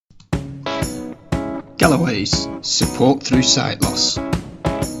Galloway's support through sight loss.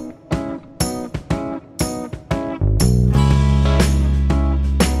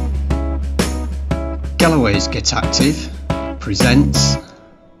 Galloway's Get Active presents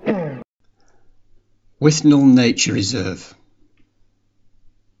Withnell Nature Reserve.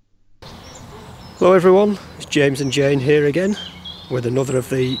 Hello everyone, it's James and Jane here again with another of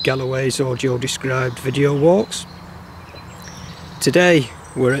the Galloway's audio described video walks. Today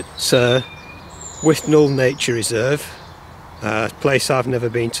we're at Withnell Nature Reserve, a place I've never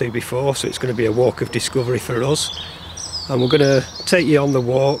been to before, so it's going to be a walk of discovery for us. And we're going to take you on the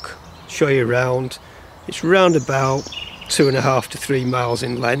walk, show you around. It's round about 2.5 to 3 miles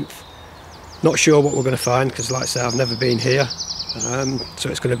in length. Not sure what we're going to find because, like I say, I've never been here. So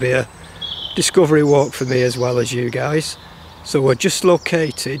it's going to be a discovery walk for me as well as you guys. So we're just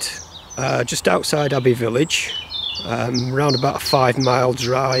located just outside Abbey Village, around about a 5-mile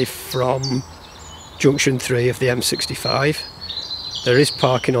drive from junction 3 of the M65. There is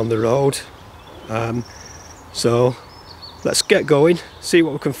parking on the road, so let's get going, see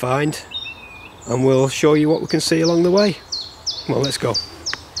what we can find, and we'll show you what we can see along the way. Come on, let's go.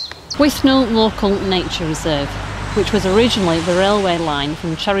 Withnell Local Nature Reserve, which was originally the railway line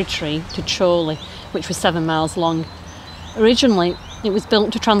from Cherry Tree to Chorley, which was 7 miles long. Originally it was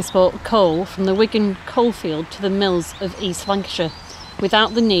built to transport coal from the Wigan coalfield to the mills of East Lancashire,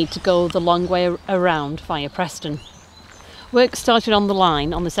 without the need to go the long way around via Preston. Work started on the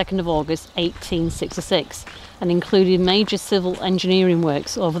line on the 2nd of August 1866 and included major civil engineering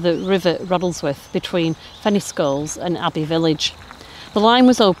works over the River Roddlesworth between Fenniscoles and Abbey Village. The line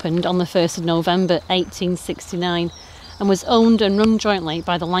was opened on the 1st of November 1869 and was owned and run jointly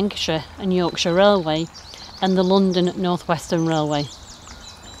by the Lancashire and Yorkshire Railway and the London North Western Railway.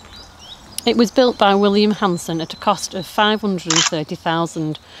 It was built by William Hanson at a cost of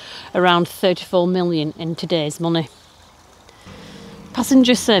 £530,000, around 34 million in today's money.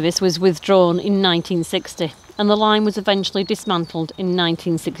 Passenger service was withdrawn in 1960 and the line was eventually dismantled in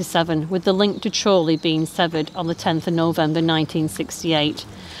 1967, with the link to Chorley being severed on the 10th of November 1968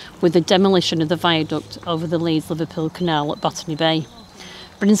 with the demolition of the viaduct over the Leeds-Liverpool Canal at Botany Bay.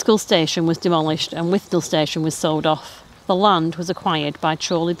 Brinscall Station was demolished and Withnell Station was sold off. The land was acquired by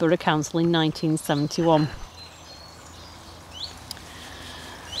Chorley Borough Council in 1971.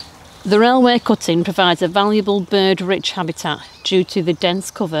 The railway cutting provides a valuable bird-rich habitat due to the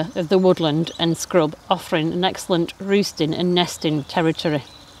dense cover of the woodland and scrub, offering an excellent roosting and nesting territory.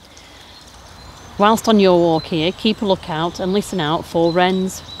 Whilst on your walk here, keep a lookout and listen out for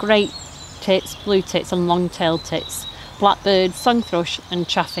wrens, great tits, blue tits and long-tailed tits, blackbirds, song thrush and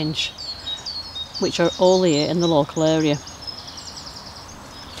chaffinch, which are all here in the local area.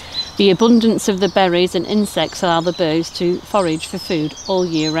 The abundance of the berries and insects allow the birds to forage for food all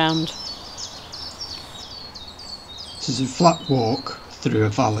year round. This is a flat walk through a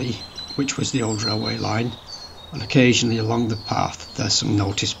valley, which was the old railway line, and occasionally along the path there's some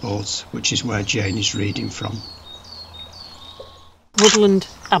notice boards, which is where Jane is reading from. Woodland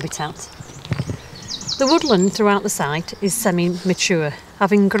habitat. The woodland throughout the site is semi-mature,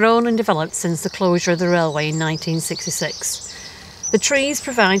 having grown and developed since the closure of the railway in 1966. The trees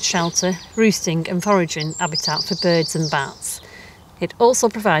provide shelter, roosting and foraging habitat for birds and bats. It also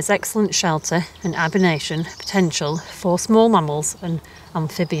provides excellent shelter and hibernation potential for small mammals and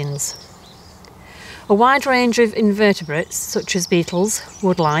amphibians. A wide range of invertebrates such as beetles,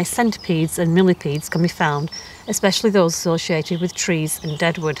 woodlice, centipedes and millipedes can be found, especially those associated with trees and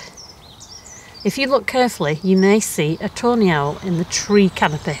deadwood. If you look carefully, you may see a tawny owl in the tree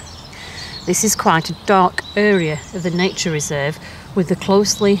canopy. This is quite a dark area of the nature reserve with the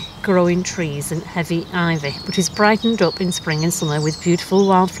closely growing trees and heavy ivy, but is brightened up in spring and summer with beautiful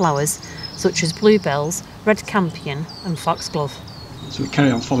wildflowers such as bluebells, red campion and foxglove. So we carry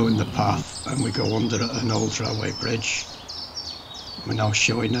on following the path and we go under an old railway bridge. We're now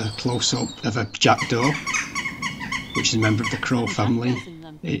showing a close-up of a jackdaw, which is a member of the crow family.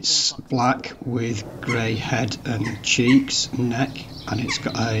 It's black with grey head and cheeks and neck, and it's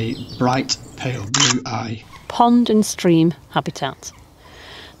got a bright pale blue eye. Pond and stream habitat.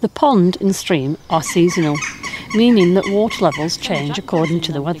 The pond and stream are seasonal, meaning that water levels change according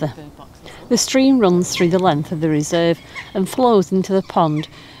to the weather. The stream runs through the length of the reserve and flows into the pond,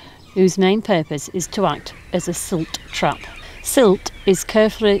 whose main purpose is to act as a silt trap. Silt is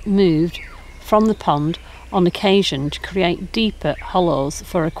carefully moved from the pond on occasion to create deeper hollows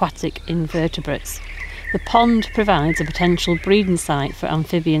for aquatic invertebrates. The pond provides a potential breeding site for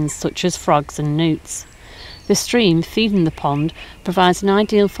amphibians such as frogs and newts. The stream feeding the pond provides an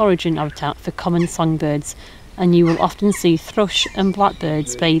ideal foraging habitat for common songbirds, and you will often see thrush and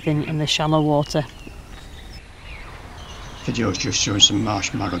blackbirds bathing in the shallow water. video is just showing some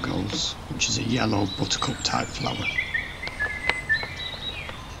marsh marigolds, which is a yellow buttercup type flower.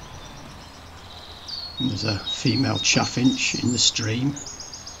 And there's a female chaffinch in the stream.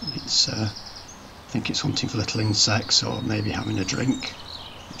 It's I think it's hunting for little insects or maybe having a drink.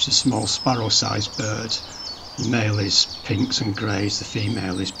 It's a small sparrow-sized bird. The male is pinks and greys, the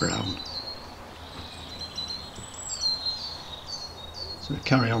female is brown. So we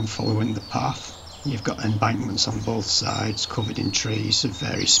carry on following the path. You've got embankments on both sides covered in trees of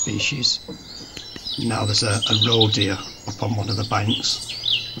various species. Now there's a Roe Deer up on one of the banks,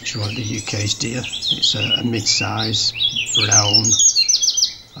 which is one of the UK's deer. It's a mid-size, brown,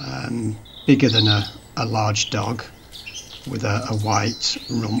 bigger than a large dog, with a white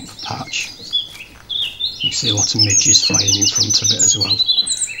rump patch. You can see a lot of midges flying in front of it as well.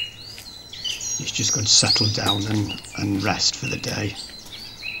 It's just going to settle down and rest for the day.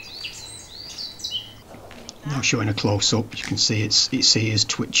 Now showing a close-up, you can see its ears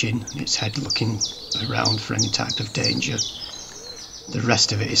twitching and its head looking around for any type of danger. The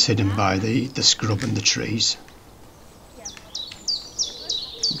rest of it is hidden by the scrub and the trees.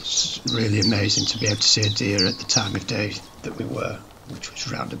 It's really amazing to be able to see a deer at the time of day that we were, which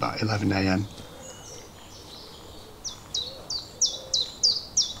was around about 11 AM.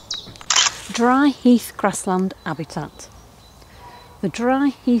 Dry heath grassland habitat. The dry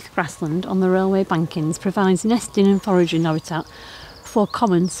heath grassland on the railway bankings provides nesting and foraging habitat for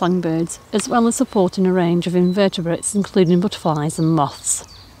common songbirds, as well as supporting a range of invertebrates including butterflies and moths.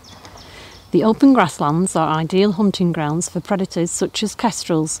 The open grasslands are ideal hunting grounds for predators such as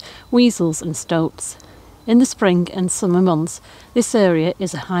kestrels, weasels and stoats. In the spring and summer months, this area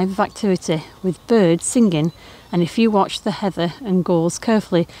is a hive of activity, with birds singing, and if you watch the heather and gorse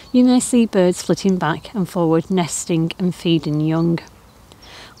carefully, you may see birds flitting back and forward, nesting and feeding young.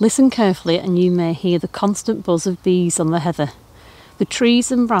 Listen carefully and you may hear the constant buzz of bees on the heather. The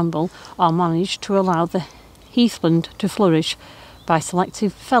trees and bramble are managed to allow the heathland to flourish by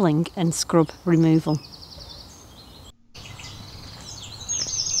selective felling and scrub removal.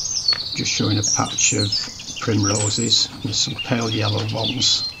 Just showing a patch of primroses. There's some pale yellow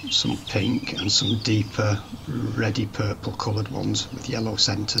ones, some pink and some deeper reddy purple coloured ones with yellow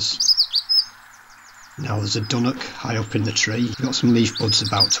centres. Now there's a dunnock high up in the tree. You've got some leaf buds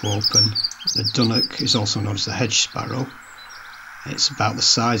about to open. The dunnock is also known as the hedge sparrow. It's about the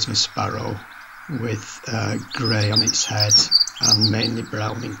size of a sparrow with grey on its head and mainly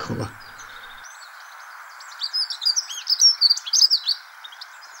brown in colour.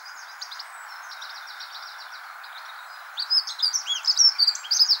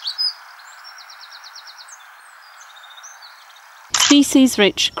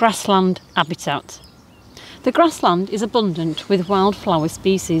 Species-rich grassland habitat. The grassland is abundant with wildflower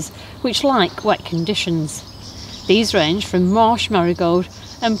species which like wet conditions. These range from marsh marigold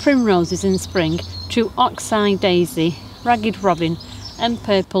and primroses in spring to oxeye daisy, ragged robin and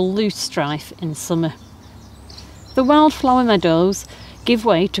purple loosestrife in summer. The wildflower meadows give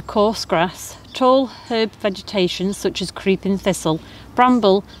way to coarse grass, tall herb vegetation such as creeping thistle,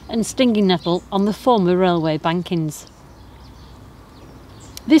 bramble and stinging nettle on the former railway bankings.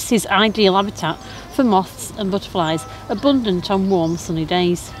 This is ideal habitat for moths and butterflies, abundant on warm sunny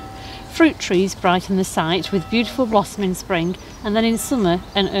days. Fruit trees brighten the site with beautiful blossom in spring, and then in summer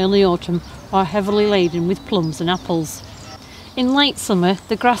and early autumn are heavily laden with plums and apples. In late summer,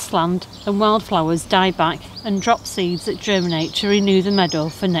 the grassland and wildflowers die back and drop seeds that germinate to renew the meadow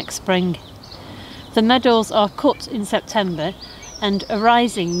for next spring. The meadows are cut in September and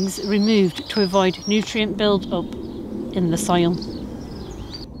arisings removed to avoid nutrient build-up in the soil.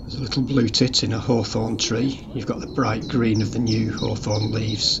 There's a little blue tit in a hawthorn tree. You've got the bright green of the new hawthorn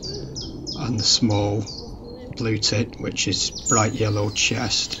leaves and the small blue tit, which is bright yellow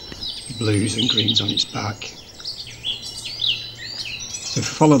chest, blues and greens on its back. So if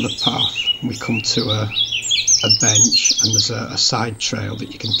we follow the path, we come to a bench, and there's a side trail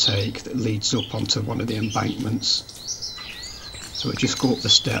that you can take that leads up onto one of the embankments. So we just go up the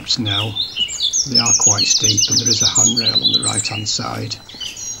steps now. They are quite steep and there is a handrail on the right hand side.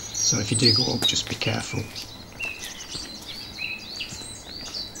 So if you do go up, just be careful.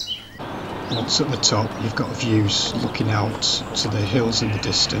 Once at the top, you've got views looking out to the hills in the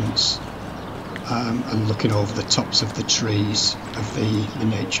distance, and looking over the tops of the trees of the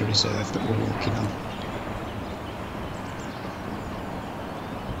nature reserve that we're walking on.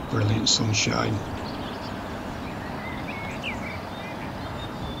 Brilliant sunshine.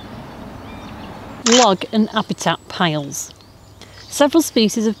 Log and habitat piles. Several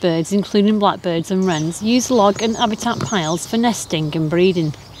species of birds, including blackbirds and wrens, use log and habitat piles for nesting and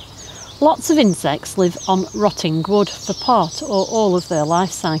breeding. Lots of insects live on rotting wood for part or all of their life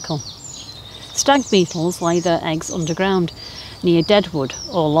cycle. Stag beetles lay their eggs underground, near dead wood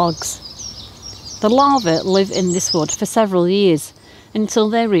or logs. The larvae live in this wood for several years, until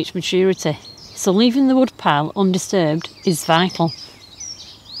they reach maturity, so leaving the wood pile undisturbed is vital.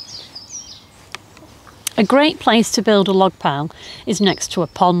 A great place to build a log pile is next to a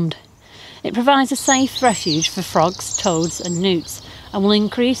pond. It provides a safe refuge for frogs, toads and newts, and will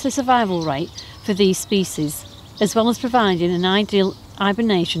increase the survival rate for these species, as well as providing an ideal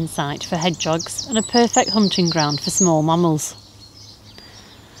hibernation site for hedgehogs and a perfect hunting ground for small mammals.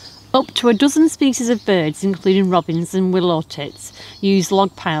 Up to a dozen species of birds, including robins and willow tits, use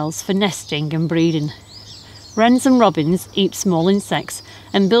log piles for nesting and breeding. Wrens and robins eat small insects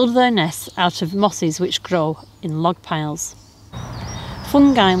and build their nests out of mosses which grow in log piles.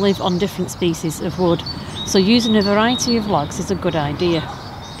 Fungi live on different species of wood, so using a variety of logs is a good idea.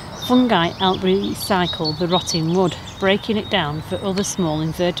 Fungi help recycle the rotting wood, breaking it down for other small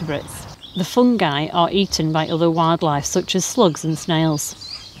invertebrates. The fungi are eaten by other wildlife such as slugs and snails.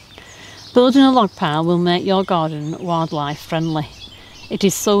 Building a log pile will make your garden wildlife friendly. It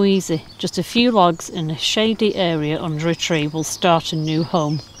is so easy, just a few logs in a shady area under a tree will start a new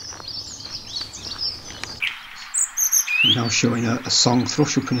home. I'm now showing a song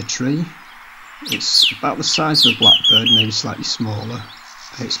thrush up in a tree. It's about the size of a blackbird, maybe slightly smaller.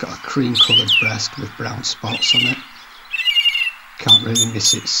 It's got a cream coloured breast with brown spots on it. Can't really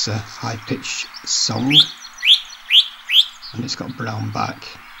miss its high-pitched song. And it's got a brown back.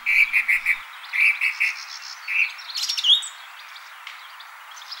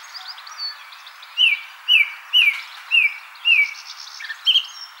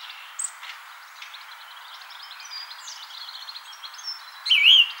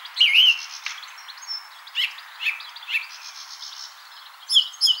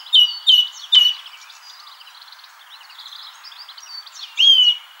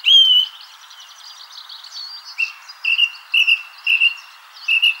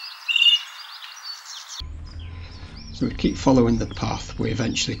 So we keep following the path, we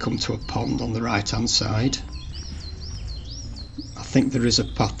eventually come to a pond on the right hand side. I think there is a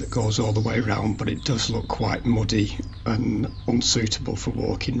path that goes all the way around, but it does look quite muddy and unsuitable for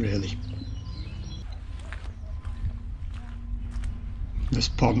walking really. This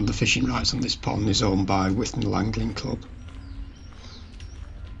pond, the fishing rights on this pond is owned by Withnell Angling Club.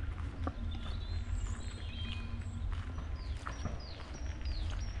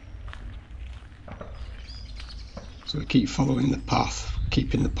 So we keep following the path,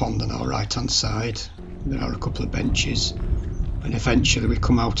 keeping the pond on our right hand side. There are a couple of benches, and eventually we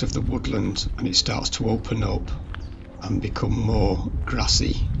come out of the woodland and it starts to open up and become more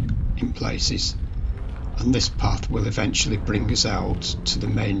grassy in places. And this path will eventually bring us out to the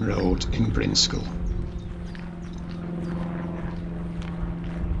main road in Brinskull.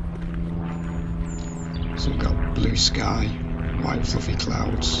 So we've got blue sky, white fluffy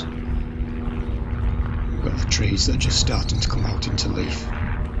clouds. We've got the trees that are just starting to come out into leaf.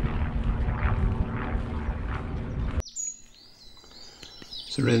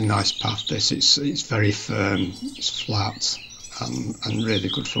 It's a really nice path this, it's very firm, it's flat and really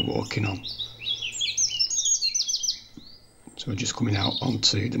good for walking on. So we're just coming out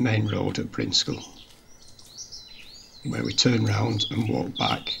onto the main road at Brinskull, where we turn round and walk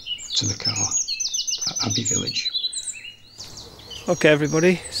back to the car at Abbey Village. Okay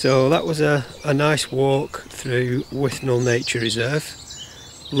everybody, so that was a nice walk through Withnell Nature Reserve.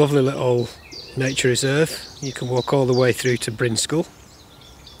 Lovely little nature reserve. You can walk all the way through to Brinskull,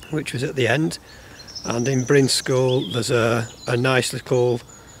 which was at the end. And in Brinskull there's a nice little,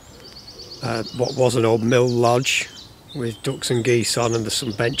 what was an old mill lodge with ducks and geese on, and there's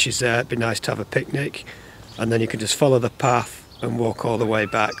some benches there. It'd be nice to have a picnic. And then you can just follow the path and walk all the way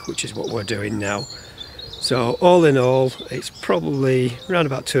back, which is what we're doing now. So all in all, it's probably around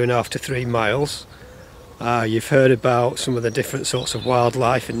about 2.5 to 3 miles. You've heard about some of the different sorts of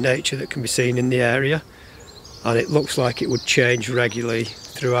wildlife and nature that can be seen in the area, and it looks like it would change regularly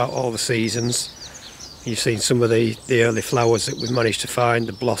throughout all the seasons. You've seen some of the early flowers that we've managed to find,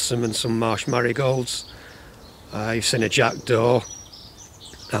 the blossom and some marsh marigolds. You've seen a jackdaw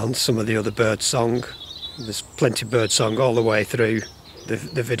and some of the other bird song. There's plenty of bird song all the way through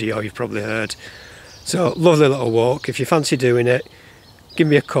the video you've probably heard. So lovely little walk. If you fancy doing it, give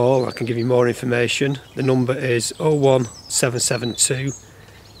me a call, I can give you more information. The number is 01772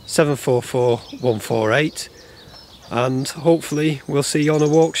 744 148, and hopefully we'll see you on a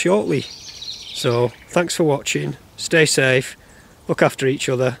walk shortly. So thanks for watching, stay safe, look after each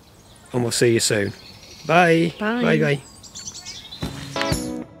other, and we'll see you soon. Bye. Bye. Bye bye.